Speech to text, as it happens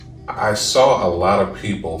I saw a lot of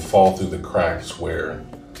people fall through the cracks where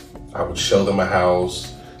I would show them a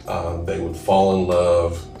house, they would fall in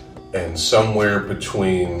love, and somewhere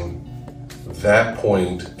between that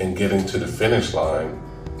point and getting to the finish line,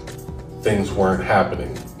 things weren't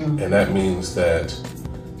happening. And that means that,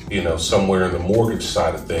 somewhere in the mortgage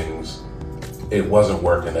side of things, it wasn't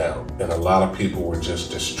working out. And a lot of people were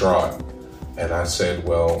just distraught. And I said,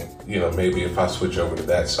 well, maybe if I switch over to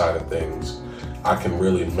that side of things, I can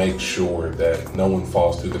really make sure that no one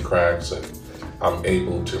falls through the cracks, and I'm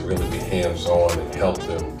able to really be hands-on and help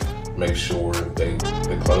them make sure they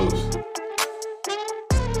close.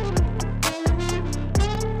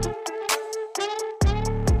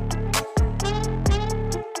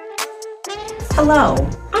 Hello,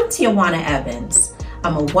 I'm Tijuana Evans.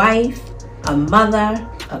 I'm a wife, a mother,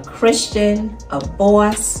 a Christian, a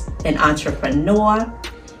boss, an entrepreneur.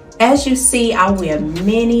 As you see, I wear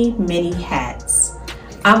many, many hats.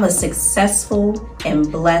 I'm a successful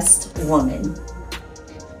and blessed woman.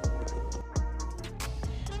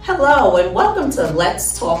 Hello, and welcome to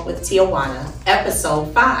Let's Talk with Tijuana,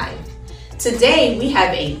 episode 5. Today, we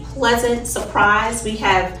have a pleasant surprise. We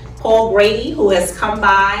have Paul Grady, who has come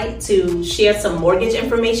by to share some mortgage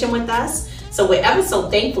information with us. So we're ever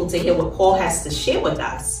so thankful to hear what Paul has to share with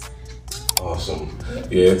us. Awesome.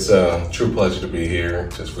 Yeah, it's a true pleasure to be here.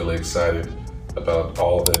 Just really excited about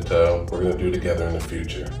all that we're going to do together in the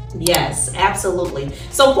future. Yes, absolutely.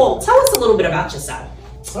 So Paul, tell us a little bit about yourself.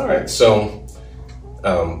 All right. So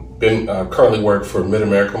currently work for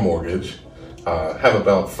Mid-America Mortgage. Have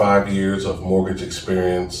about 5 years of mortgage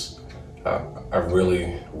experience. I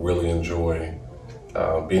really enjoy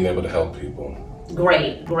being able to help people.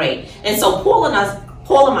 Great. And so Paul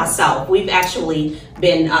and myself, we've actually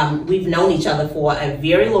been, we've known each other for a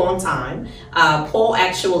very long time. Paul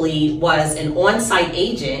actually was an on-site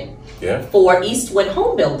agent for Eastwood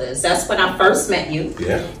Home Builders. That's when I first met you.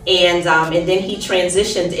 Yeah. And then he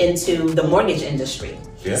transitioned into the mortgage industry.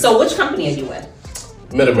 Yeah. So which company are you with?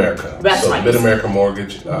 Mid-America. That's right. Mid-America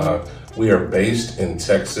Mortgage. We are based in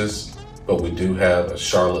Texas, but we do have a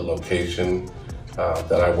Charlotte location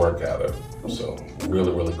that I work out of. So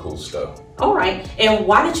really cool stuff. All right. And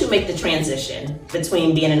why did you make the transition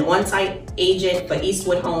between being an on-site agent for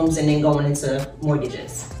Eastwood Homes and then going into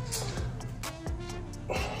mortgages?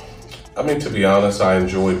 I mean, to be honest, I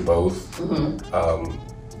enjoyed both.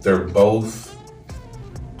 They're both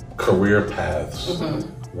career paths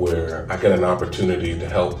where I get an opportunity to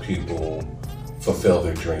help people fulfill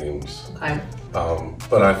their dreams. Okay.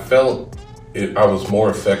 But I felt I was more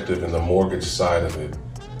effective in the mortgage side of it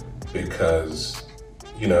because,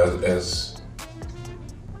 as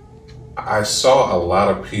I saw a lot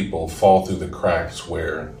of people fall through the cracks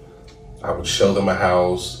where I would show them a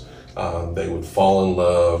house, they would fall in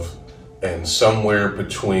love, and somewhere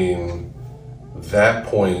between that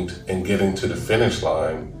point and getting to the finish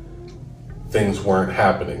line, things weren't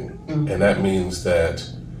happening. And that means that,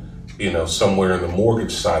 somewhere in the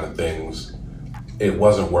mortgage side of things, it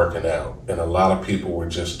wasn't working out. And a lot of people were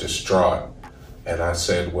just distraught. And I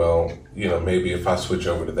said, well, maybe if I switch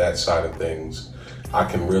over to that side of things, I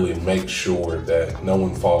can really make sure that no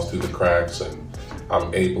one falls through the cracks, and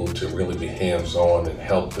I'm able to really be hands-on and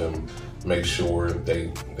help them make sure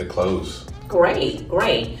they close. Great.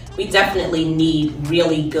 We definitely need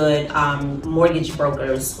really good mortgage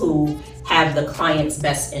brokers who have the client's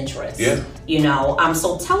best interest. Yeah.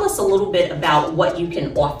 So tell us a little bit about what you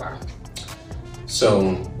can offer.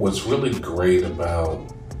 So what's really great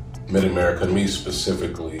about Mid-America, me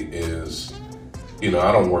specifically, is, I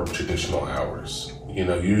don't work traditional hours.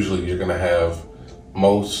 Usually you're going to have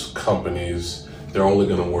most companies, they're only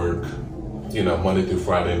going to work, Monday through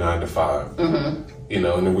Friday, 9 to 5. In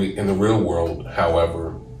the real world,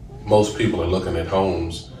 however, most people are looking at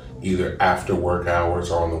homes either after work hours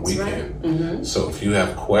or on the weekend. Right. So if you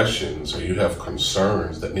have questions or you have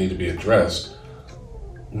concerns that need to be addressed,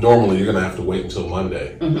 normally you're going to have to wait until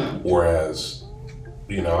Monday. Whereas,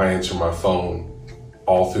 I answer my phone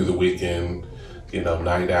all through the weekend,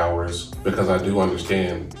 night hours, because I do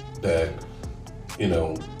understand that,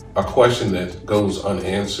 a question that goes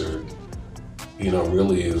unanswered,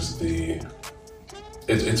 really is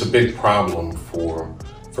it's a big problem for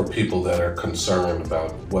people that are concerned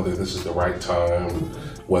about whether this is the right time,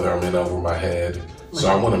 whether I'm in over my head. So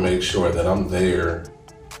I want to make sure that I'm there,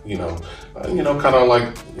 kind of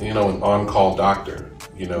like, an on-call doctor.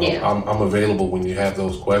 I'm available when you have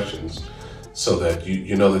those questions so that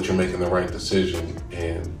you know that you're making the right decision,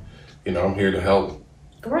 and, I'm here to help.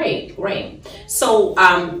 Great. So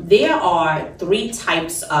there are 3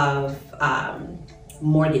 types of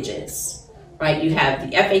mortgages, right? You have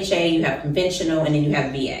the FHA, you have conventional, and then you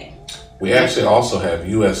have VA. We actually also have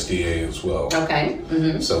USDA as well. Okay.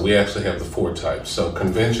 So we actually have the 4 types. So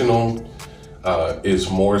conventional is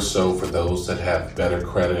more so for those that have better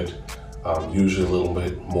credit, usually a little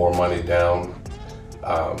bit more money down.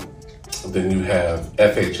 Then you have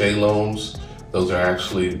FHA loans. Those are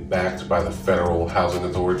actually backed by the Federal Housing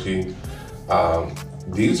Authority.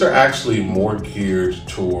 These are actually more geared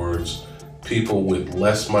towards people with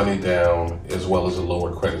less money down as well as a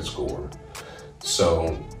lower credit score.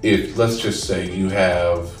 So if, let's just say you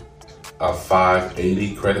have a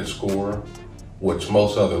 580 credit score, which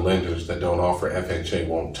most other lenders that don't offer FHA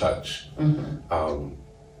won't touch, and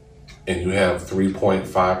you have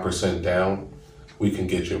 3.5% down, we can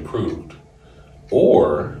get you approved.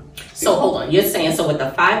 Or... So hold on, you're saying, so with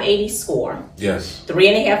a 580 score, yes,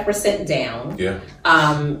 3.5% down, yeah,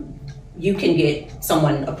 you can get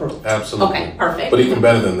someone approved. Absolutely. Okay, perfect. But even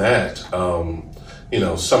better than that,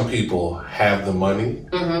 some people have the money,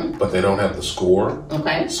 but they don't have the score.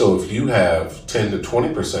 Okay. So if you have 10 to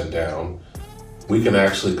 20% down, we can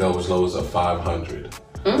actually go as low as a 500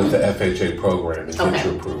 with the FHA program and get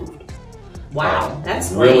you approved. Wow,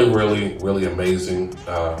 that's really, great. really, really amazing.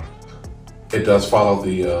 It does follow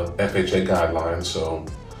the FHA guidelines, so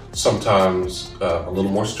sometimes a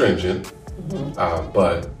little more stringent,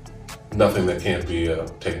 but nothing that can't be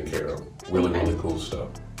taken care of. Really, really cool stuff.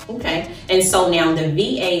 Okay, and so now the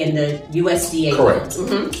VA and the USDA. Correct.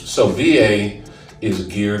 So VA is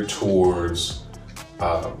geared towards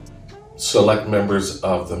select members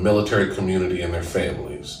of the military community and their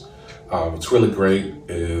families. What's really great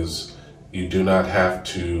is you do not have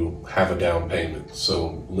to have a down payment.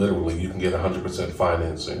 So literally you can get 100%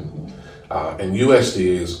 financing. And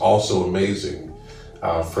USDA is also amazing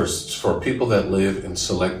for people that live in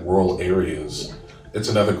select rural areas. It's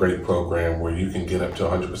another great program where you can get up to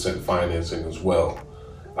 100% financing as well.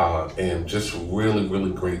 And just really,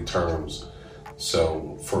 really great terms.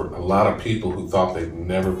 So for a lot of people who thought they'd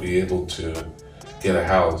never be able to get a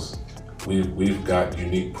house, we've got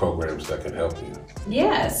unique programs that can help you.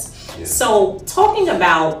 Yes. Yeah. So talking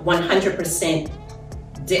about 100%,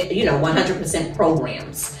 100%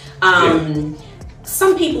 programs,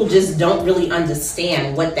 some people just don't really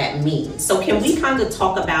understand what that means. So can we kind of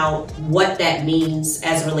talk about what that means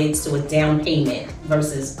as it relates to a down payment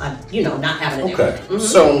versus, not having a down payment? Okay.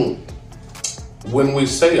 So when we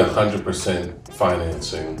say 100%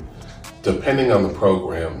 financing, depending on the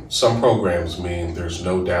program, some programs mean there's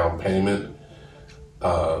no down payment,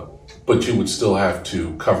 but you would still have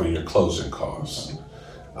to cover your closing costs.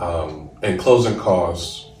 And closing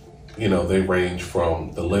costs, they range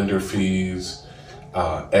from the lender fees,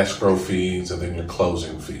 escrow fees, and then your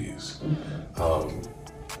closing fees.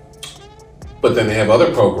 But then they have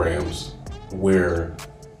other programs where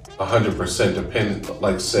 100% dependent,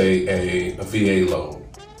 like say a VA loan.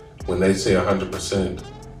 When they say 100%,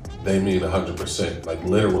 they mean 100%. Like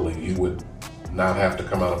literally, you would not have to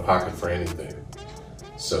come out of pocket for anything.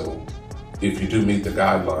 So if you do meet the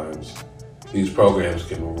guidelines, these programs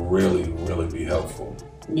can really, really be helpful.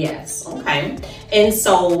 Yes, okay. And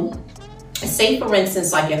so say for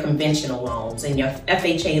instance, like your conventional loans and your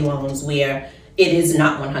FHA loans where it is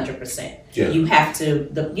not 100%. Yeah. You have to,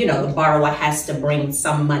 the borrower has to bring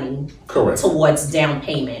some money towards down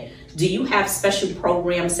payment. Do you have special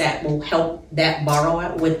programs that will help that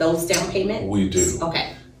borrower with those down payments? We do.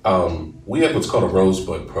 Okay. We have what's called a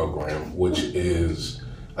Rosebud program, which is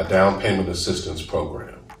a down payment assistance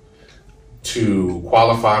program. To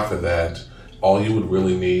qualify for that, all you would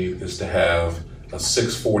really need is to have a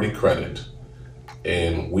 640 credit,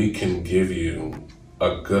 and we can give you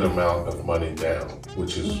a good amount of money down,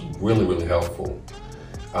 which is really, really helpful.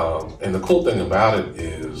 And the cool thing about it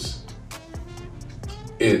is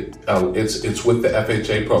it's with the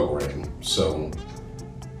FHA program. So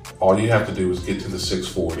all you have to do is get to the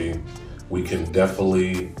 640. We can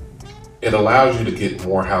definitely, it allows you to get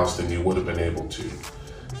more house than you would have been able to,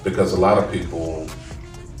 because a lot of people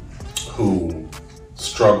who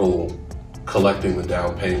struggle collecting the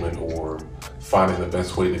down payment or finding the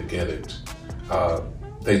best way to get it,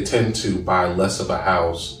 they tend to buy less of a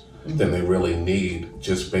house than they really need,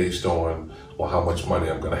 just based on, well, how much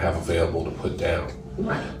money I'm going to have available to put down.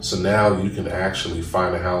 Right. So now you can actually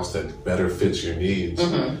find a house that better fits your needs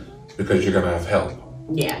because you're going to have help.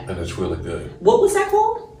 Yeah. And it's really good. What was that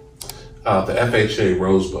called? The FHA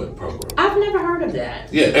Rosebud program. I've never heard of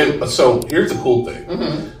that. Yeah, and so here's the cool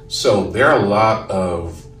thing. So there are a lot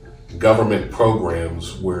of government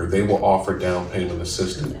programs where they will offer down payment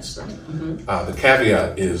assistance. The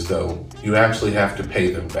caveat is, though, you actually have to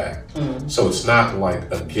pay them back. So it's not like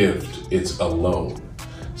a gift, it's a loan.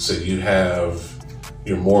 So you have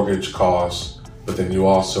your mortgage costs, but then you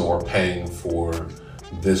also are paying for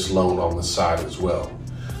this loan on the side as well.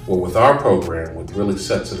 Well, with our program, what really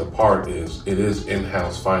sets it apart is it is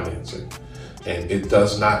in-house financing, and it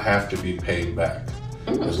does not have to be paid back.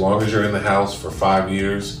 As long as you're in the house for 5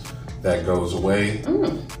 years, that goes away.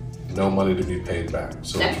 No money to be paid back.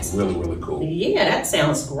 So it's really, really cool. Yeah, that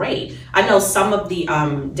sounds great. I know some of the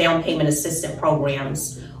down payment assistance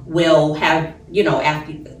programs will have,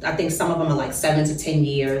 after, I think some of them are like 7 to 10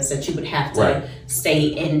 years that you would have to stay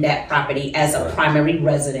in that property as a primary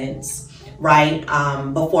residence, right?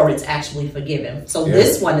 Before it's actually forgiven. So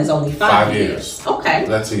this one is only 5 years. Okay.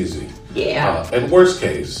 That's easy. Yeah. And worst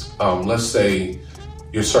case, let's say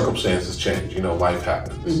your circumstances change, life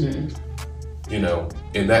happens.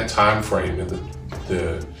 In that time frame, in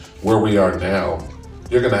the where we are now,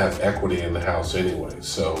 you're going to have equity in the house anyway.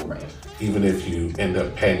 So even if you end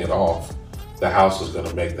up paying it off, the house is going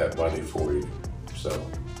to make that money for you. So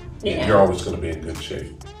you're always going to be in good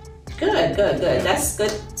shape. Good. That's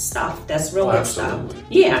good stuff. That's real good stuff.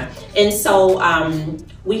 Yeah. And so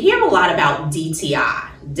we hear a lot about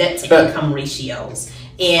DTI, debt to income ratios.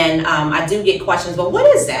 And I do get questions, but what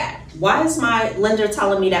is that? Why is my lender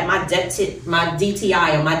telling me that my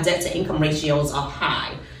DTI or my debt to income ratios are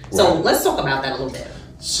high? So let's talk about that a little bit.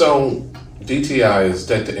 So DTI is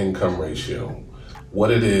debt to income ratio. What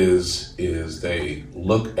it is they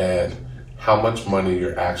look at how much money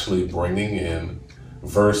you're actually bringing in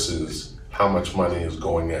versus how much money is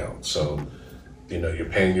going out. So, you're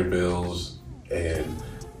paying your bills, and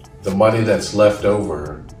the money that's left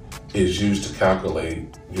over is used to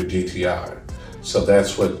calculate your DTI. So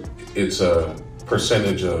that's what it's a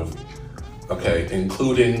percentage of,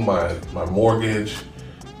 including my mortgage,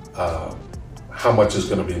 how much is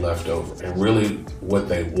going to be left over. And really what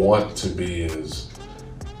they want to be is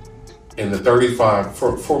in the 35,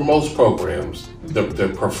 for most programs,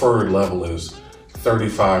 the preferred level is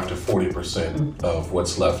 35 to 40% of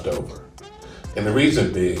what's left over. And the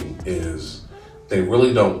reason being is they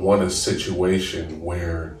really don't want a situation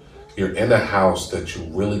where you're in a house that you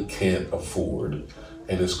really can't afford,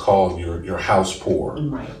 and it's called your house poor.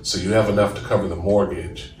 So you have enough to cover the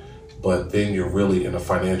mortgage, but then you're really in a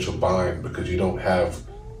financial bind because you don't have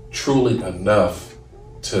truly enough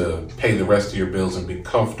to pay the rest of your bills and be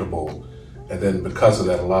comfortable. And then because of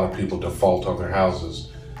that, a lot of people default on their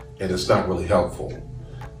houses, and it's not really helpful.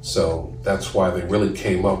 So that's why they really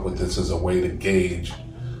came up with this as a way to gauge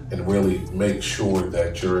and really make sure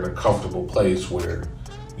that you're in a comfortable place where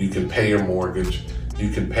you can pay your mortgage, you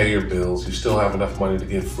can pay your bills, you still have enough money to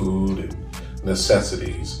get food and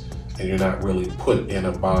necessities, and you're not really put in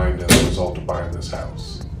a bind as a result of buying this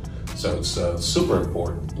house. So it's super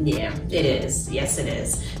important. Yeah, it is. Yes, it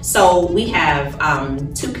is. So we have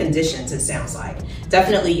 2 conditions, it sounds like.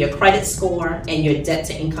 Definitely your credit score and your debt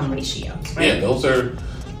to income ratio. Right? Yeah, those are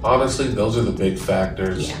the big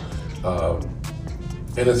factors. Yeah.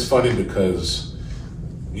 And it's funny because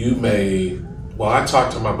I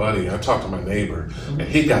talked to my buddy, I talked to my neighbor, and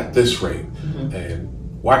he got this rate. And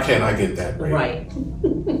why can't I get that rate? Right.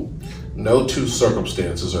 No two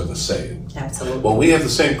circumstances are the same. Absolutely. Well, we have the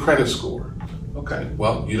same credit score. Okay.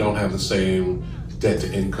 Well, you don't have the same debt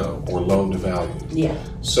to income or loan to value. Yeah.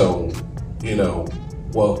 So,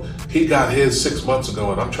 he got his 6 months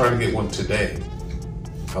ago, and I'm trying to get one today.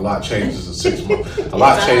 A lot changes in 6 months. A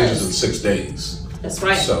lot changes in 6 days. That's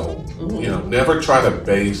right. So, never try to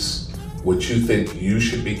base what you think you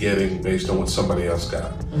should be getting based on what somebody else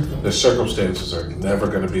got. The circumstances are never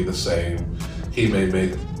going to be the same. He may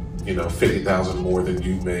make, $50,000 more than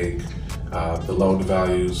you make. The loan to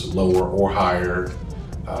value is lower or higher.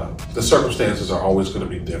 The circumstances are always going to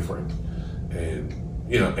be different. And,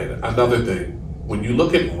 and another thing, when you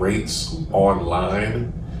look at rates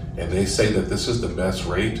online and they say that this is the best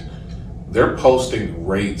rate, they're posting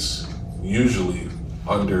rates usually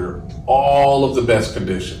under all of the best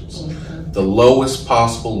conditions. The lowest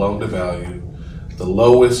possible loan to value, the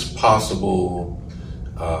lowest possible,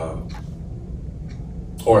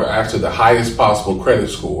 or actually the highest possible credit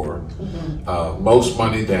score, most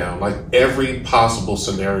money down, like every possible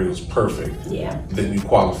scenario is perfect. Yeah. Then you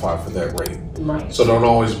qualify for that rate. Right. So don't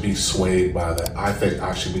always be swayed by that. I think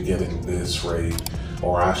I should be getting this rate,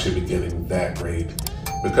 or I should be getting that rate,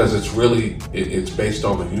 because it's based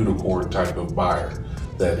on the unicorn type of buyer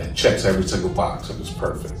that checks every single box and is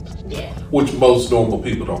perfect. Yeah. Which most normal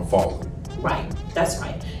people don't follow. Right. That's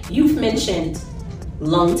right. You've mentioned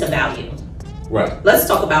loan to value. Right. Let's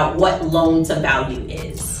talk about what loan to value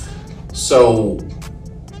is. So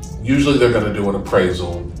usually they're going to do an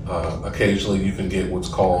appraisal. Occasionally you can get what's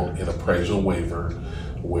called an appraisal waiver,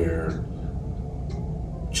 where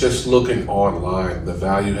just looking online, the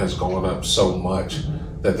value has gone up so much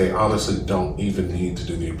that they honestly don't even need to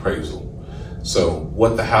do the appraisal. So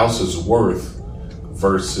what the house is worth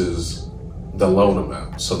versus the loan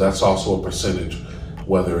amount. So that's also a percentage,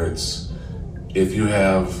 whether it's, if you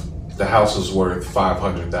have, the house is worth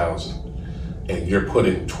 $500,000 and you're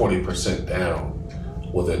putting 20% down,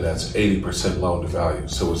 well then that's 80% loan to value.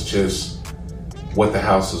 So it's just what the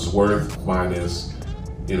house is worth minus,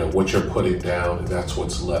 what you're putting down, and that's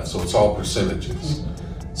what's left. So it's all percentages.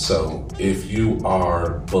 So if you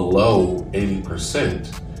are below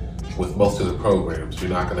 80% with most of the programs, you're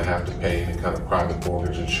not going to have to pay any kind of private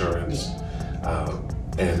mortgage insurance.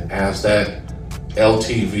 And as that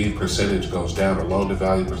LTV percentage goes down, or loan to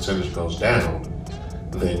value percentage goes down,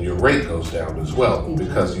 then your rate goes down as well,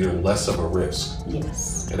 because you're less of a risk.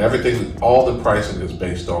 Yes. And everything, all the pricing is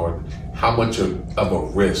based on how much of a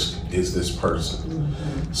risk is this person.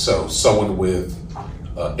 So someone with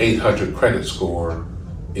an 800 credit score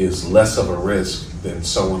is less of a risk than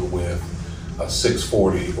someone with a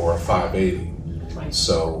 640 or a 580. Right.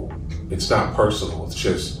 So it's not personal, it's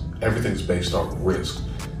just everything's based on risk.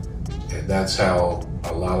 And that's how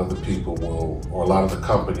a lot of the people will, or a lot of the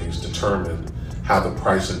companies determine how the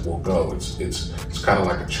pricing will go. It's kind of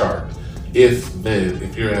like a chart. If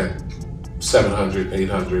you're at 700,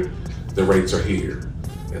 800, the rates are here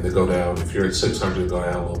and they go down. If you're at 600, they go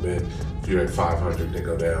down a little bit. If you're at 500, they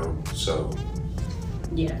go down. So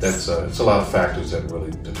yes, that's it's a lot of factors that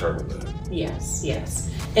really determine that. Yes, yes.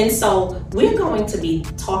 And so we're going to be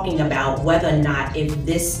talking about whether or not if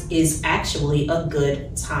this is actually a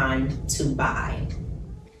good time to buy.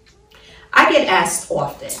 I get asked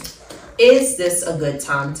often, is this a good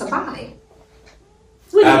time to buy?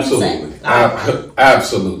 What do Absolutely. you say?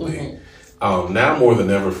 Absolutely. Now more than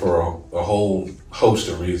ever, for a whole host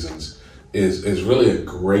of reasons, is really a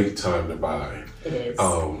great time to buy. It is.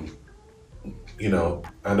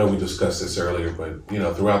 I know we discussed this earlier, but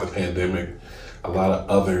throughout the pandemic, a lot of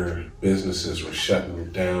other businesses were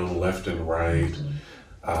shutting down left and right,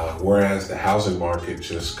 whereas the housing market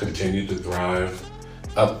just continued to thrive,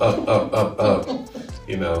 up,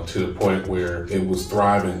 to the point where it was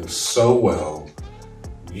thriving so well,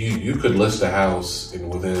 you could list a house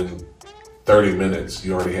and within 30 minutes,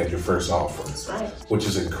 you already had your first offer. That's right. Which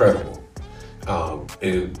is incredible.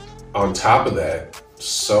 And on top of that,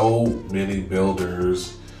 so many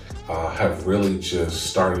builders have really just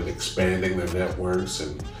started expanding their networks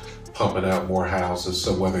and pumping out more houses.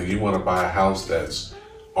 So whether you want to buy a house that's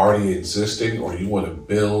already existing or you want to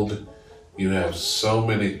build, you have so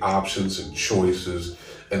many options and choices.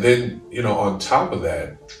 And then, on top of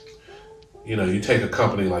that, you take a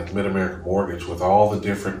company like Mid-America Mortgage with all the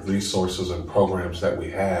different resources and programs that we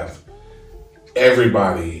have,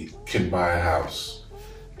 everybody can buy a house.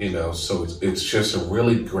 So it's just a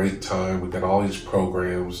really great time. We've got all these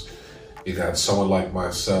programs. You got someone like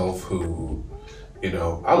myself who,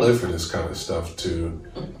 I live for this kind of stuff to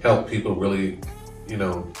help people really,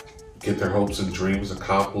 get their hopes and dreams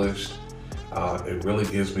accomplished. It really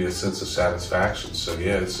gives me a sense of satisfaction. So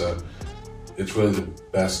yeah, it's really the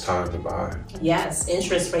best time to buy. Yes,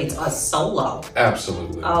 interest rates are so low.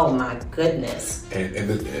 Absolutely. Oh my goodness.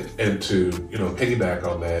 And to piggyback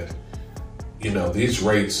on that, these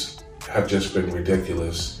rates have just been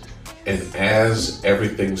ridiculous. And as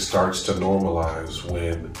everything starts to normalize,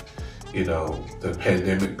 when the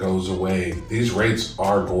pandemic goes away, these rates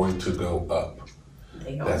are going to go up.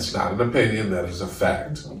 That's not an opinion, that is a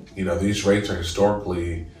fact. These rates are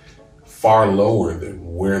historically far lower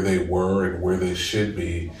than where they were and where they should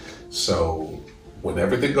be. So when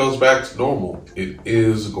everything goes back to normal, it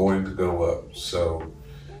is going to go up. So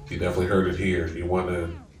you definitely heard it here. You want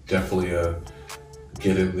to definitely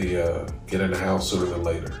get in the house sooner than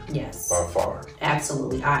later. Yes, by far.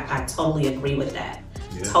 Absolutely, I totally agree with that.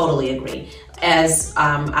 Yeah. Totally agree. As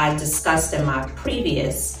I discussed in my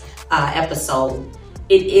previous episode,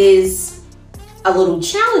 it is a little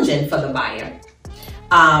challenging for the buyer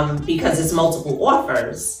because it's multiple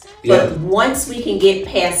offers. Yeah. But once we can get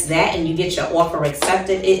past that and you get your offer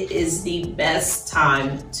accepted, it is the best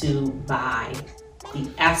time to buy. The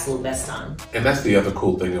absolute best time. And that's the other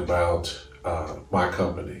cool thing about my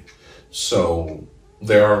company. So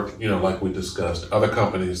there are, like we discussed, other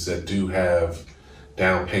companies that do have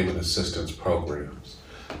down payment assistance programs.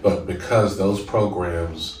 But because those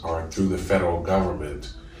programs are through the federal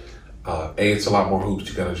government, it's a lot more hoops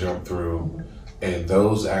you got to jump through. And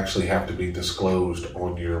those actually have to be disclosed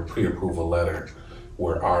on your pre-approval letter,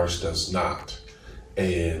 where ours does not.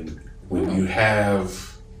 And when you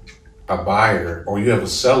have a buyer or you have a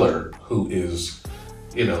seller who is,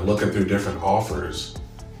 looking through different offers,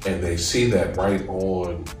 and they see that right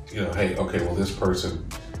on, hey, okay, well, this person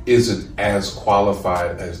isn't as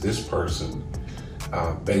qualified as this person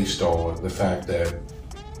based on the fact that,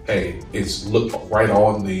 hey, it's look right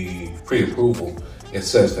on the pre-approval, it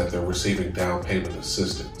says that they're receiving down payment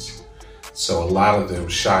assistance. So a lot of them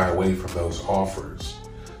shy away from those offers.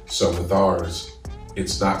 So with ours,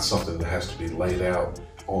 it's not something that has to be laid out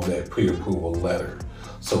on that pre-approval letter.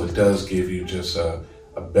 So it does give you just a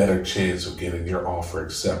better chance of getting your offer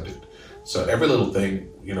accepted. So every little thing,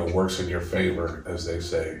 works in your favor, as they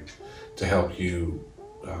say, to help you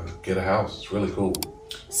get a house. It's really cool.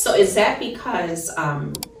 So is that because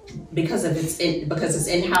it's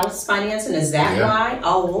in-house financing? Is that why?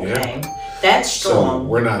 Oh, okay. Yeah. That's strong. So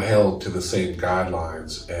we're not held to the same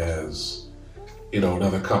guidelines as,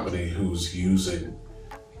 another company who's using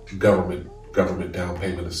government down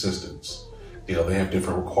payment assistance. They have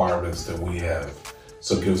different requirements than we have.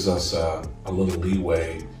 So it gives us a little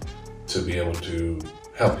leeway to be able to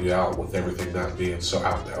help you out with everything not being so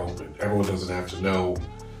out in the open. Everyone doesn't have to know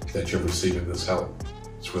that you're receiving this help.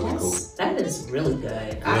 It's really cool. That is really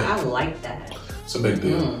good. Yeah. I like that. It's a big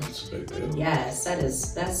deal. It's a big deal. Yes,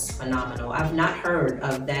 that's phenomenal. I've not heard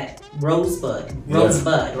of that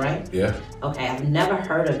Rosebud, right? Yeah. Okay, I've never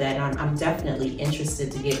heard of that. I'm definitely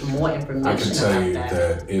interested to get more information about that. I can tell you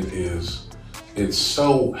that it's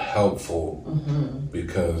so helpful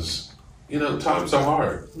because, times are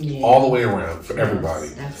hard all the way around for everybody.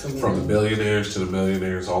 Absolutely. From the billionaires to the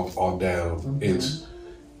millionaires, all down. It's,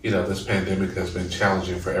 this pandemic has been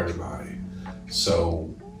challenging for everybody. So,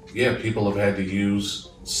 people have had to use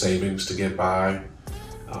savings to get by.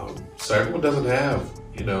 So everyone doesn't have,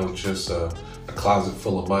 just a closet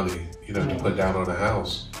full of money, to put down on a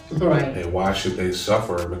house. Right. And why should they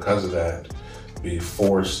suffer because of that? Be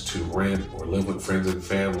forced to rent or live with friends and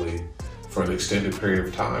family for an extended period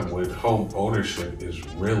of time when home ownership is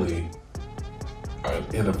really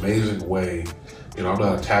an amazing way. I'm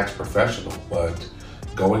not a tax professional, but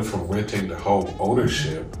going from renting to home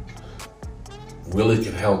ownership really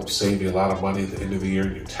can help save you a lot of money at the end of the year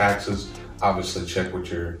in your taxes. Obviously check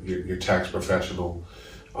with your tax professional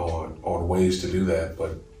on ways to do that,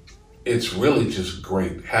 but it's really just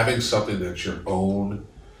great. Having something that's your own,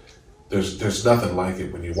 there's nothing like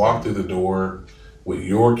it. When you walk through the door with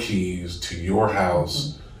your keys to your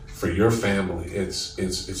house for your family,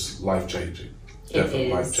 it's life-changing.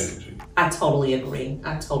 Definitely life-changing. I totally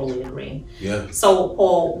agree. Yeah. So,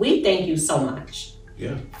 Paul, we thank you so much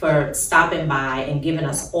for stopping by and giving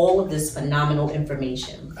us all of this phenomenal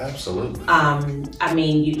information. Absolutely. I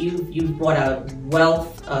mean, you brought a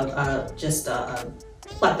wealth of just a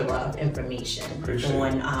plethora of information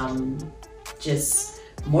on just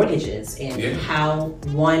mortgages and how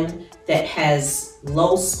one that has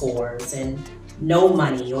low scores and no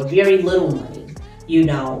money or very little money,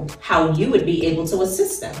 how you would be able to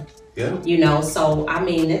assist them. Yeah. So I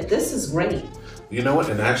mean, this is great. You know what?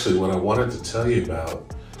 And actually, what I wanted to tell you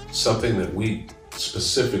about, something that we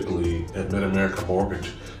specifically at Mid-America Mortgage,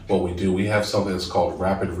 what we do, we have something that's called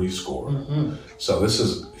Rapid Rescore. So this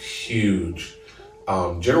is huge.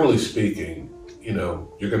 Generally speaking,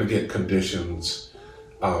 you're going to get conditions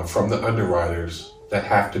from the underwriters that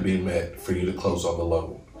have to be met for you to close on the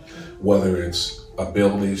loan. Whether it's a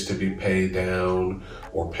bill needs to be paid down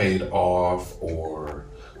or paid off, or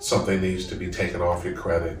something needs to be taken off your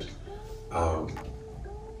credit.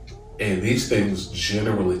 And these things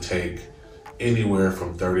generally take anywhere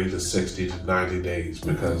from 30 to 60 to 90 days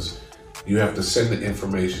because you have to send the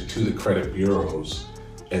information to the credit bureaus,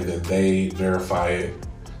 and then they verify it,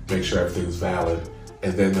 make sure everything's valid,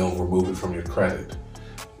 and then they'll remove it from your credit.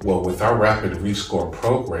 Well, with our Rapid Rescore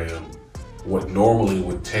program, what normally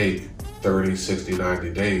would take 30, 60,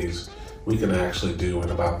 90 days, we can actually do in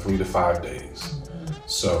about 3 to 5 days.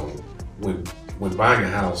 So when buying a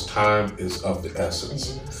house, time is of the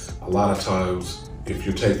essence. A lot of times, if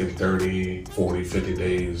you're taking 30, 40, 50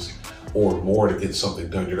 days or more to get something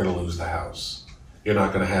done, you're going to lose the house. You're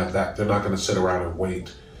not going to have that. They're not going to sit around and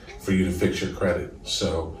wait for you to fix your credit.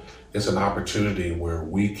 So it's an opportunity where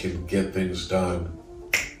we can get things done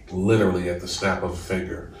literally at the snap of a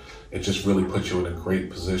finger. It just really puts you in a great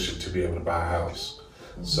position to be able to buy a house.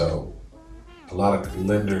 So a lot of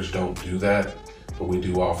lenders don't do that, but we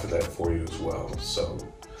do offer that for you as well. So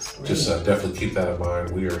just definitely keep that in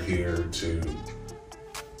mind. We are here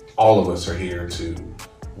all of us are here to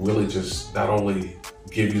really just not only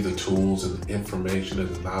give you the tools and the information and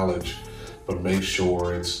the knowledge, but make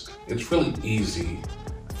sure it's really easy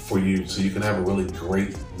for you so you can have a really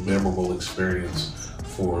great, memorable experience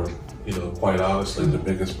for, quite honestly, the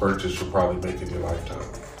biggest purchase you'll probably make in your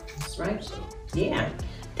lifetime. That's right. Yeah.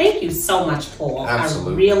 Thank you so much, Paul.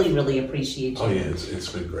 Absolutely. I really, really appreciate you. Oh yeah, it's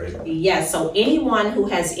been great. Yeah, so anyone who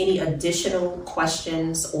has any additional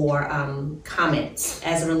questions or comments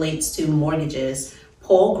as it relates to mortgages,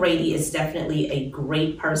 Paul Grady is definitely a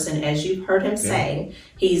great person, as you've heard him say.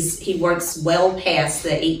 He works well past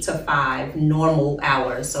the 8 to 5 normal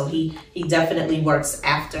hours, so he definitely works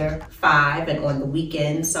after 5 and on the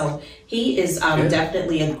weekends. So he is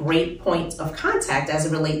definitely a great point of contact as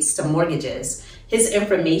it relates to mortgages. His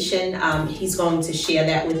information, he's going to share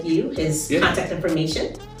that with you, his contact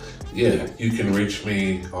information. Yeah, you can reach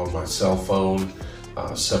me on my cell phone,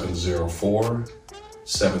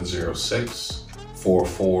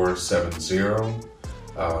 704-706-4470,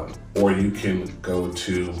 or you can go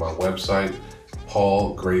to my website,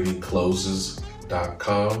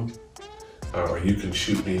 paulgradycloses.com, or you can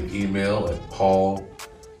shoot me an email at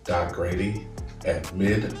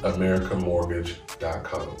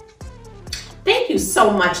paul.grady@midamericamortgage.com. Thank you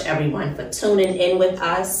so much, everyone, for tuning in with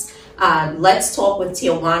us. Let's Talk with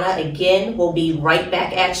Tijuana again. We'll be right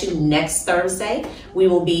back at you next Thursday. We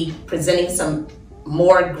will be presenting some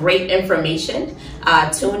more great information.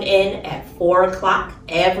 Tune in at 4 o'clock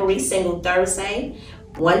every single Thursday.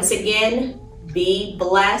 Once again, be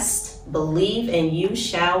blessed, believe, and you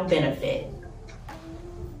shall benefit.